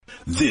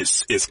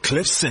This is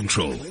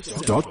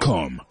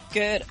CliffCentral.com.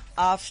 Good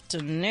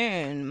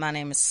afternoon. My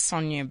name is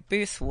Sonia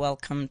Booth.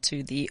 Welcome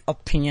to the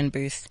Opinion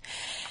Booth.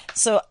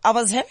 So I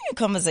was having a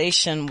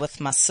conversation with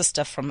my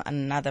sister from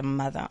another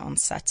mother on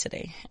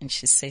Saturday, and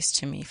she says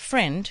to me,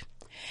 "Friend,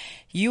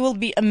 you will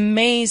be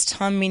amazed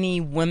how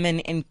many women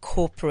in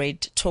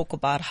corporate talk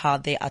about how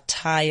they are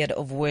tired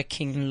of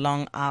working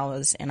long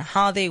hours and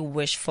how they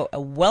wish for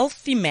a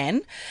wealthy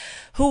man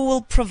who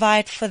will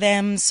provide for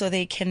them so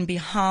they can be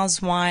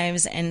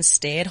housewives and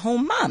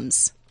stay-at-home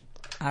moms."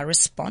 I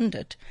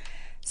responded,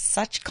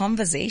 "Such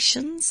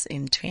conversations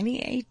in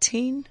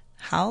 2018?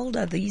 How old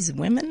are these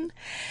women?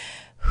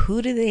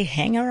 Who do they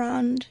hang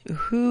around?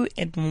 Who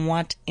and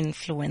what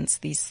influence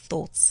these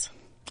thoughts?"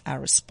 I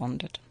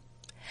responded,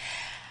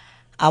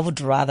 "I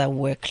would rather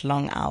work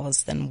long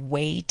hours than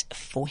wait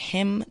for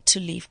him to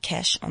leave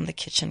cash on the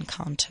kitchen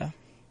counter.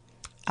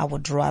 I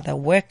would rather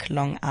work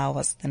long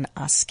hours than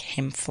ask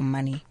him for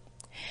money.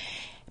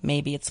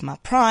 Maybe it's my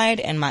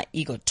pride and my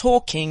ego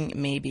talking.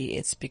 Maybe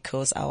it's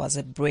because I was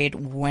a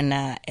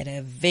breadwinner at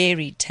a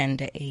very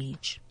tender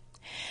age."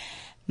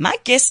 My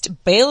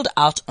guest bailed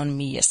out on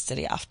me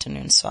yesterday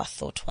afternoon, so I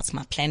thought, what's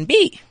my plan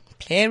B?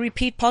 Play a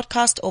repeat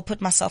podcast or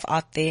put myself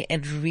out there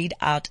and read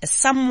out a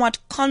somewhat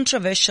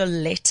controversial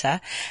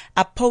letter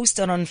I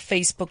posted on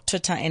Facebook,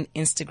 Twitter, and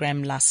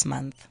Instagram last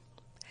month.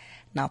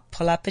 Now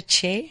pull up a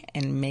chair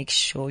and make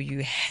sure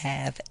you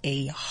have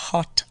a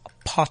hot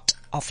pot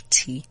of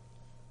tea.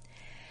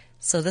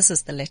 So this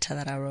is the letter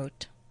that I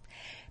wrote.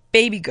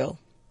 Baby girl,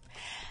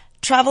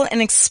 travel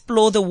and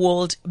explore the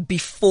world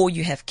before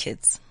you have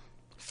kids.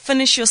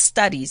 Finish your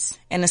studies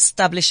and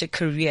establish a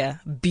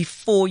career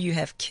before you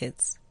have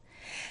kids.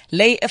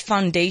 Lay a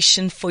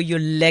foundation for your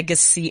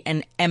legacy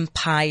and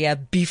empire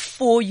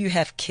before you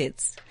have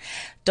kids.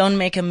 Don't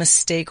make a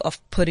mistake of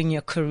putting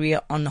your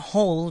career on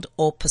hold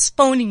or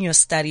postponing your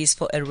studies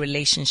for a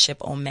relationship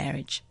or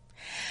marriage.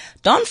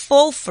 Don't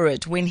fall for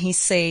it when he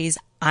says,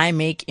 "I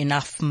make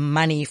enough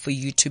money for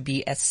you to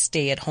be a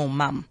stay-at-home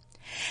mom."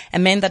 A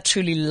man that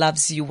truly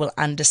loves you will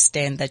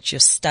understand that your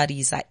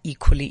studies are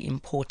equally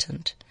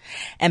important.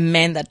 A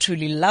man that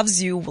truly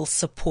loves you will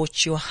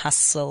support your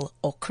hustle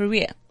or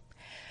career.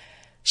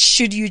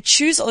 Should you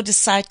choose or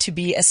decide to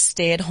be a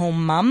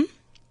stay-at-home mom?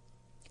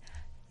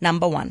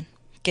 Number one,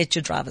 get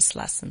your driver's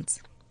license.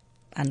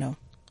 I know.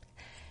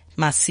 It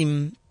might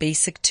seem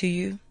basic to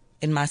you.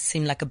 It might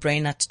seem like a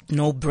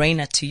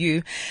no-brainer to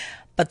you.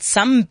 But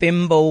some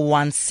bimbo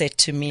once said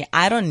to me,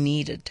 "I don't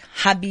need it.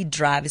 Hubby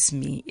drives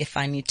me if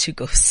I need to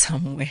go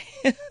somewhere."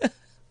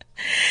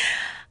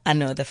 I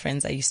know the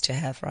friends I used to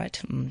have, right?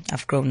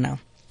 I've grown now.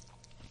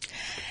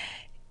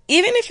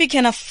 Even if you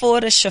can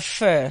afford a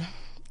chauffeur,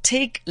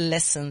 take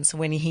lessons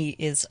when he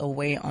is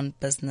away on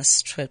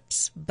business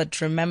trips. But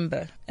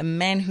remember, a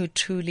man who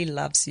truly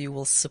loves you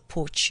will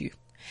support you.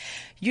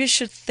 You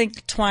should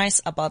think twice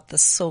about the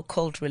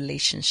so-called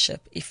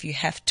relationship if you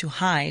have to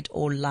hide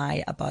or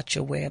lie about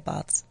your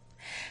whereabouts.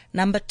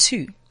 Number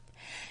two,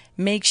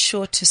 make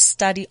sure to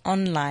study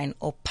online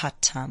or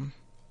part-time.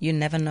 You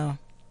never know.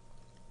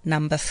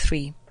 Number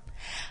three,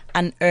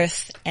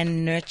 unearth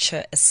and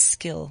nurture a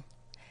skill.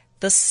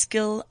 The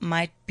skill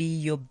might be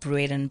your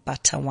bread and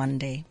butter one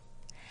day.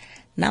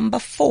 Number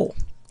four,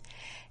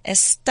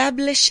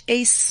 establish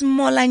a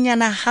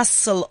smallanyana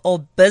hustle or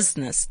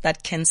business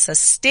that can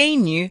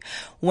sustain you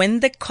when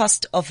the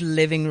cost of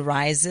living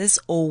rises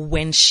or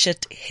when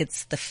shit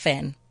hits the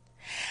fan.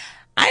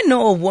 I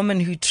know a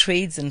woman who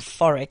trades in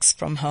Forex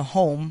from her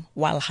home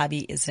while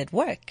hubby is at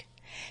work.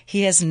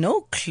 He has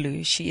no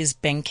clue she is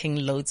banking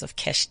loads of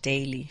cash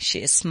daily.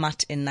 She is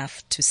smart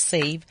enough to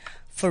save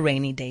for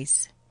rainy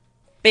days.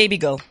 Baby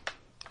girl,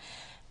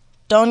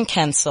 don't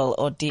cancel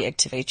or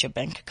deactivate your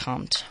bank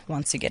account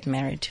once you get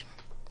married.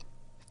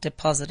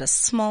 Deposit a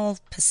small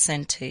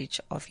percentage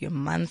of your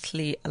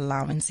monthly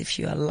allowance if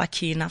you are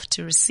lucky enough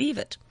to receive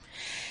it.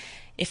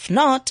 If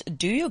not,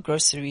 do your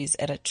groceries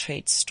at a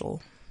trade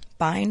store.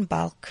 Buy in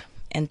bulk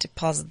and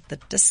deposit the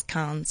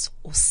discounts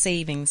or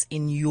savings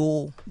in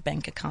your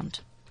bank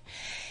account.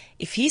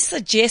 If he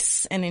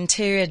suggests an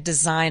interior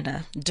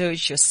designer, do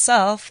it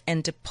yourself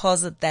and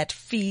deposit that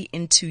fee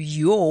into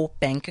your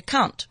bank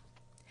account.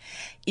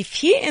 If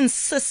he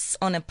insists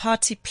on a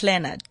party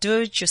planner,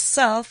 do it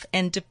yourself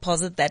and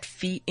deposit that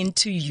fee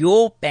into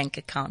your bank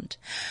account.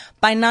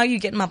 By now you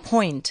get my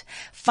point.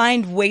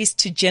 Find ways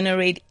to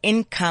generate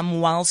income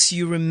whilst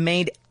you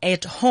remain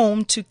at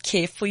home to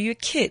care for your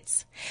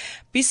kids.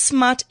 Be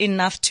smart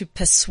enough to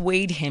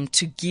persuade him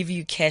to give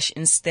you cash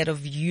instead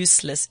of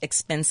useless,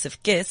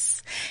 expensive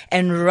gifts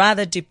and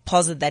rather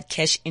deposit that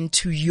cash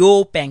into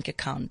your bank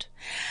account.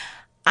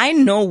 I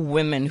know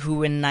women who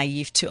were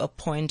naive to a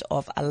point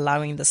of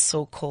allowing the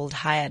so-called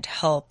hired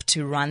help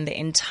to run the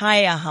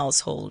entire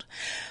household,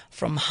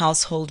 from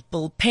household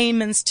bill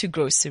payments to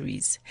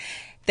groceries.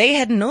 They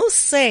had no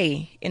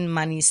say in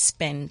money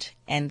spent,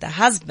 and the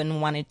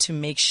husband wanted to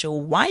make sure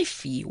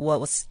wifey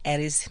was at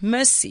his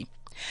mercy.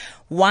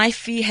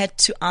 Wifey had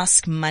to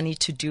ask money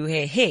to do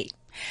her hair,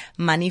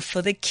 money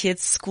for the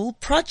kids' school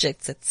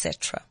projects,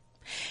 etc.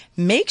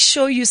 Make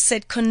sure you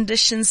set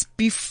conditions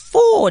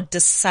before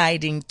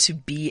deciding to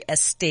be a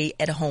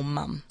stay-at-home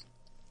mom.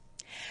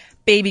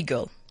 Baby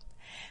girl,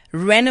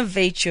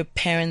 renovate your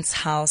parents'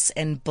 house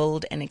and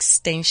build an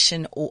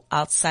extension or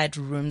outside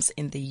rooms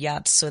in the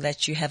yard so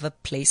that you have a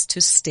place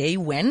to stay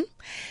when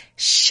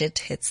shit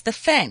hits the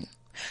fan.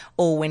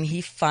 Or when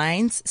he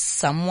finds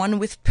someone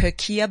with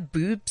perkier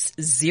boobs,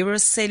 0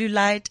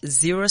 cellulite,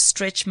 0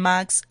 stretch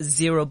marks,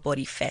 0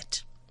 body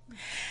fat.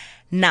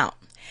 Now,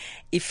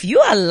 if you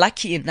are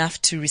lucky enough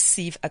to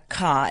receive a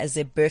car as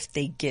a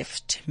birthday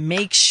gift,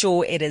 make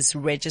sure it is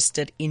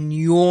registered in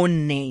your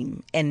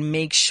name and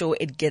make sure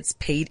it gets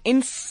paid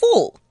in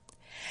full.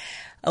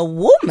 A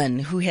woman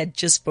who had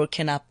just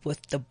broken up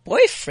with the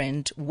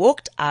boyfriend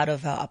walked out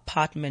of her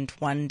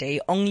apartment one day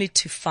only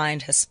to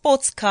find her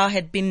sports car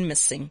had been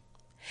missing.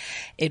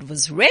 It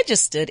was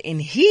registered in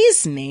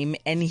his name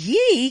and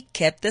he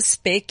kept the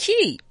spare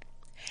key.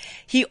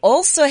 He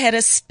also had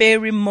a spare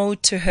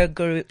remote to her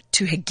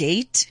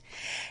gate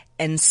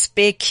and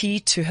spare key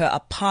to her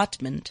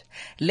apartment.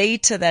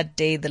 Later that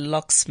day, the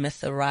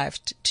locksmith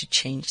arrived to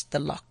change the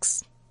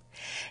locks.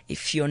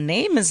 If your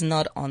name is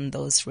not on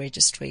those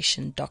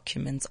registration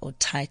documents or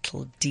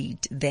title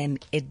deed, then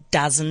it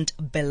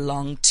doesn't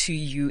belong to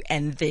you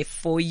and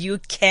therefore you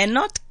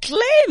cannot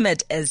claim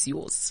it as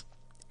yours.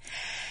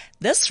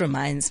 This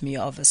reminds me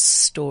of a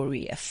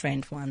story a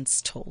friend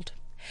once told.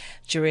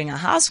 During a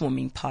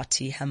housewarming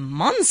party, her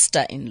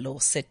monster-in-law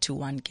said to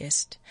one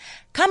guest,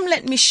 "Come,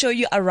 let me show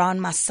you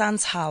around my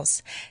son's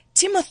house.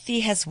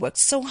 Timothy has worked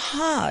so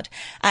hard.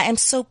 I am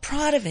so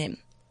proud of him."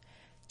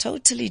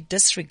 Totally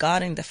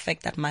disregarding the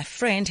fact that my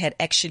friend had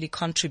actually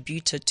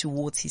contributed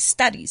towards his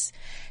studies.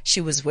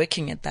 She was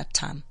working at that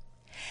time.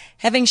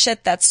 Having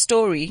shared that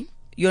story,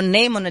 your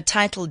name on a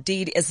title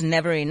deed is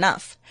never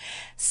enough.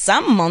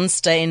 Some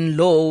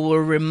monster-in-law will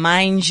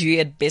remind you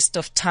at best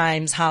of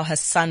times how her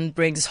son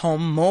brings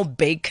home more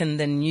bacon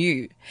than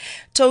you,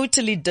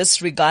 totally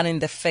disregarding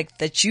the fact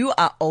that you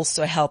are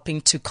also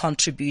helping to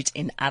contribute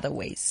in other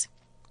ways.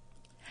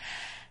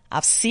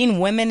 I've seen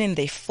women in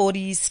their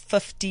 40s,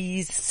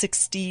 50s,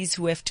 60s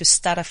who have to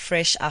start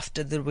afresh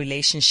after the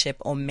relationship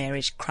or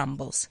marriage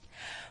crumbles.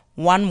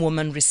 One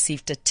woman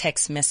received a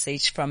text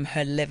message from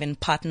her live-in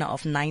partner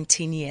of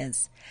 19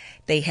 years.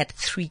 They had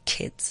 3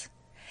 kids.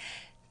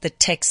 The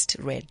text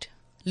read,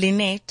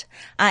 "Lynette,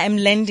 I am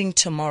landing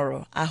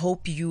tomorrow. I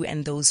hope you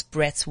and those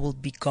brats will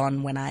be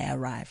gone when I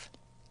arrive."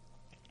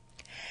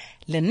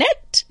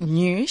 Lynette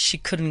knew she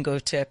couldn't go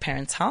to her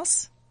parents'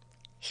 house.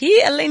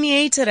 He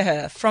alienated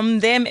her from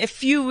them a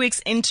few weeks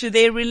into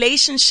their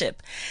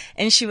relationship,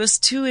 and she was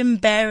too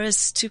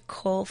embarrassed to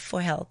call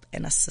for help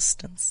and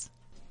assistance.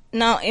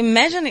 Now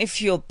imagine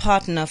if your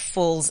partner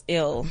falls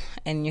ill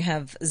and you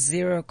have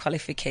 0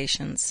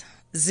 qualifications,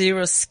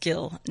 0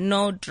 skill,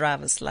 no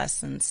driver's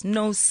license,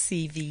 no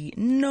CV,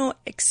 no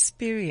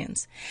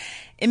experience.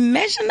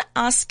 Imagine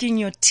asking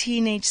your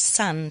teenage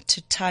son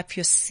to type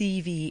your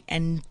CV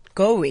and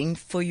going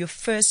for your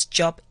first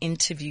job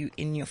interview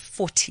in your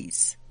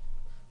 40s.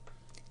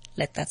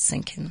 Let that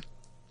sink in.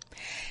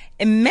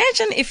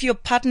 Imagine if your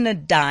partner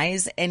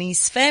dies and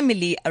his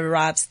family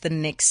arrives the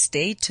next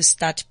day to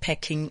start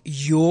packing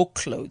your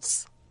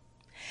clothes.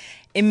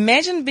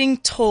 Imagine being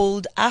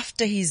told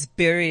after his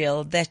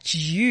burial that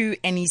you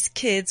and his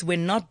kids were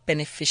not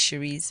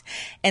beneficiaries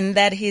and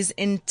that his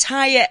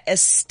entire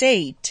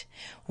estate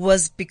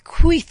was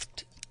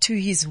bequeathed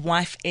to his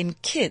wife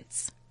and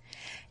kids.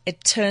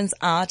 It turns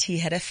out he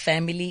had a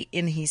family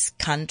in his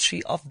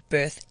country of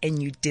birth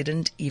and you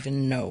didn't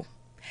even know.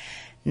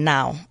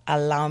 Now,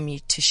 allow me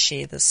to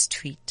share this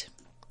tweet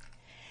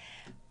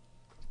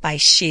by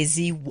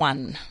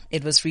Shezi1.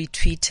 It was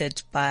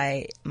retweeted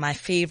by my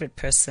favorite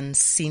person,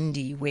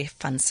 Cindy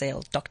Van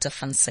Zyl, Dr.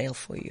 Van Zyl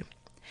for you.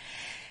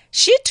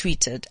 She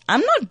tweeted,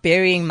 "I'm not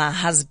burying my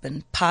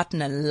husband,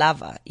 partner,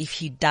 lover if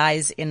he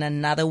dies in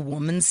another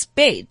woman's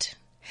bed.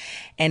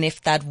 And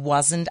if that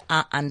wasn't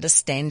our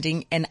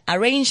understanding and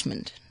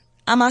arrangement.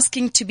 I'm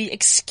asking to be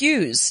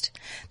excused.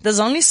 There's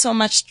only so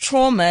much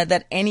trauma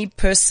that any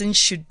person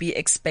should be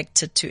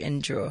expected to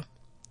endure."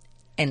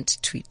 End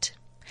tweet.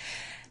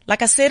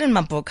 Like I said in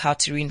my book, How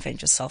to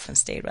Reinvent Yourself and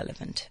Stay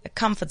Relevant, a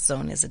comfort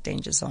zone is a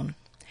danger zone.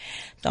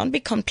 Don't be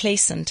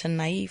complacent and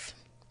naive.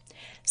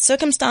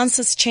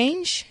 Circumstances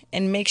change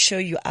and make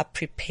sure you are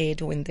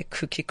prepared when the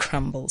cookie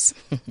crumbles.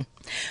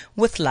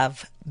 With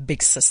love,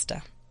 big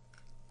sister.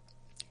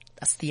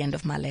 That's the end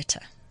of my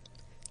letter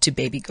to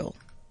baby girl.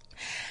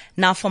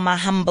 Now for my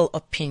humble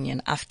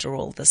opinion. After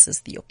all, this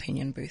is the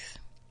opinion booth.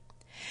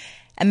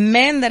 A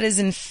man that is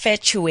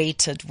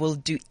infatuated will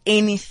do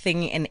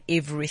anything and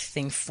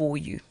everything for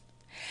you.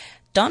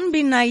 Don't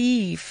be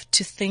naive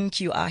to think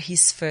you are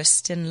his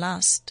first and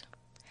last.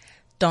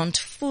 Don't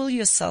fool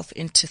yourself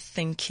into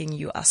thinking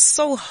you are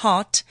so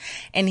hot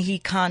and he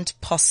can't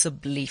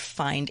possibly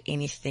find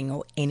anything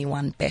or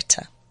anyone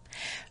better.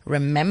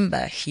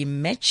 Remember, he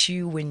met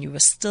you when you were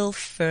still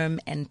firm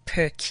and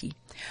perky.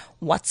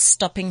 What's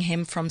stopping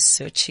him from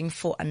searching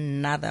for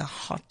another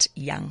hot,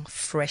 young,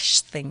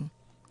 fresh thing?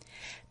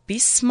 Be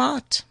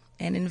smart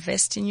and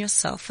invest in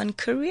yourself and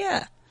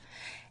career.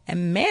 A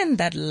man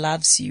that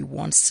loves you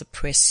won't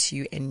suppress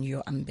you in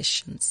your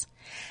ambitions.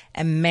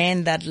 A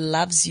man that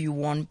loves you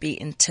won't be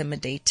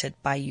intimidated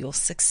by your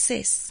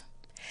success.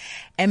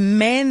 A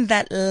man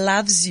that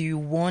loves you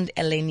won't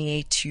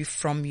alienate you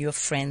from your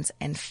friends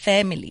and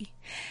family.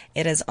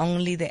 It is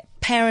only the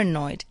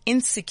paranoid,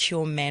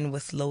 insecure man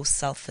with low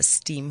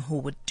self-esteem who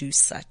would do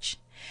such.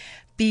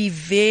 Be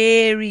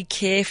very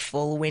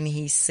careful when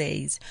he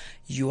says,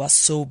 "You are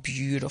so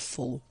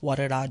beautiful. What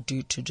did I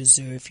do to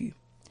deserve you?"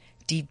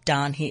 Deep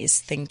down he is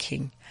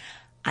thinking,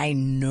 "I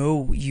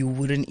know you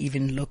wouldn't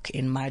even look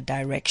in my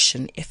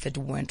direction if it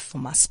weren't for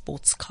my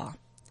sports car."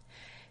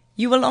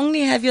 You will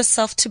only have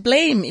yourself to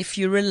blame if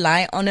you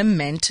rely on a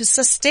man to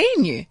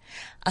sustain you.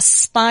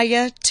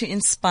 Aspire to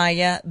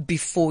inspire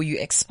before you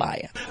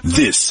expire.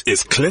 This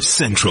is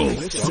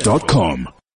CliffCentral.com.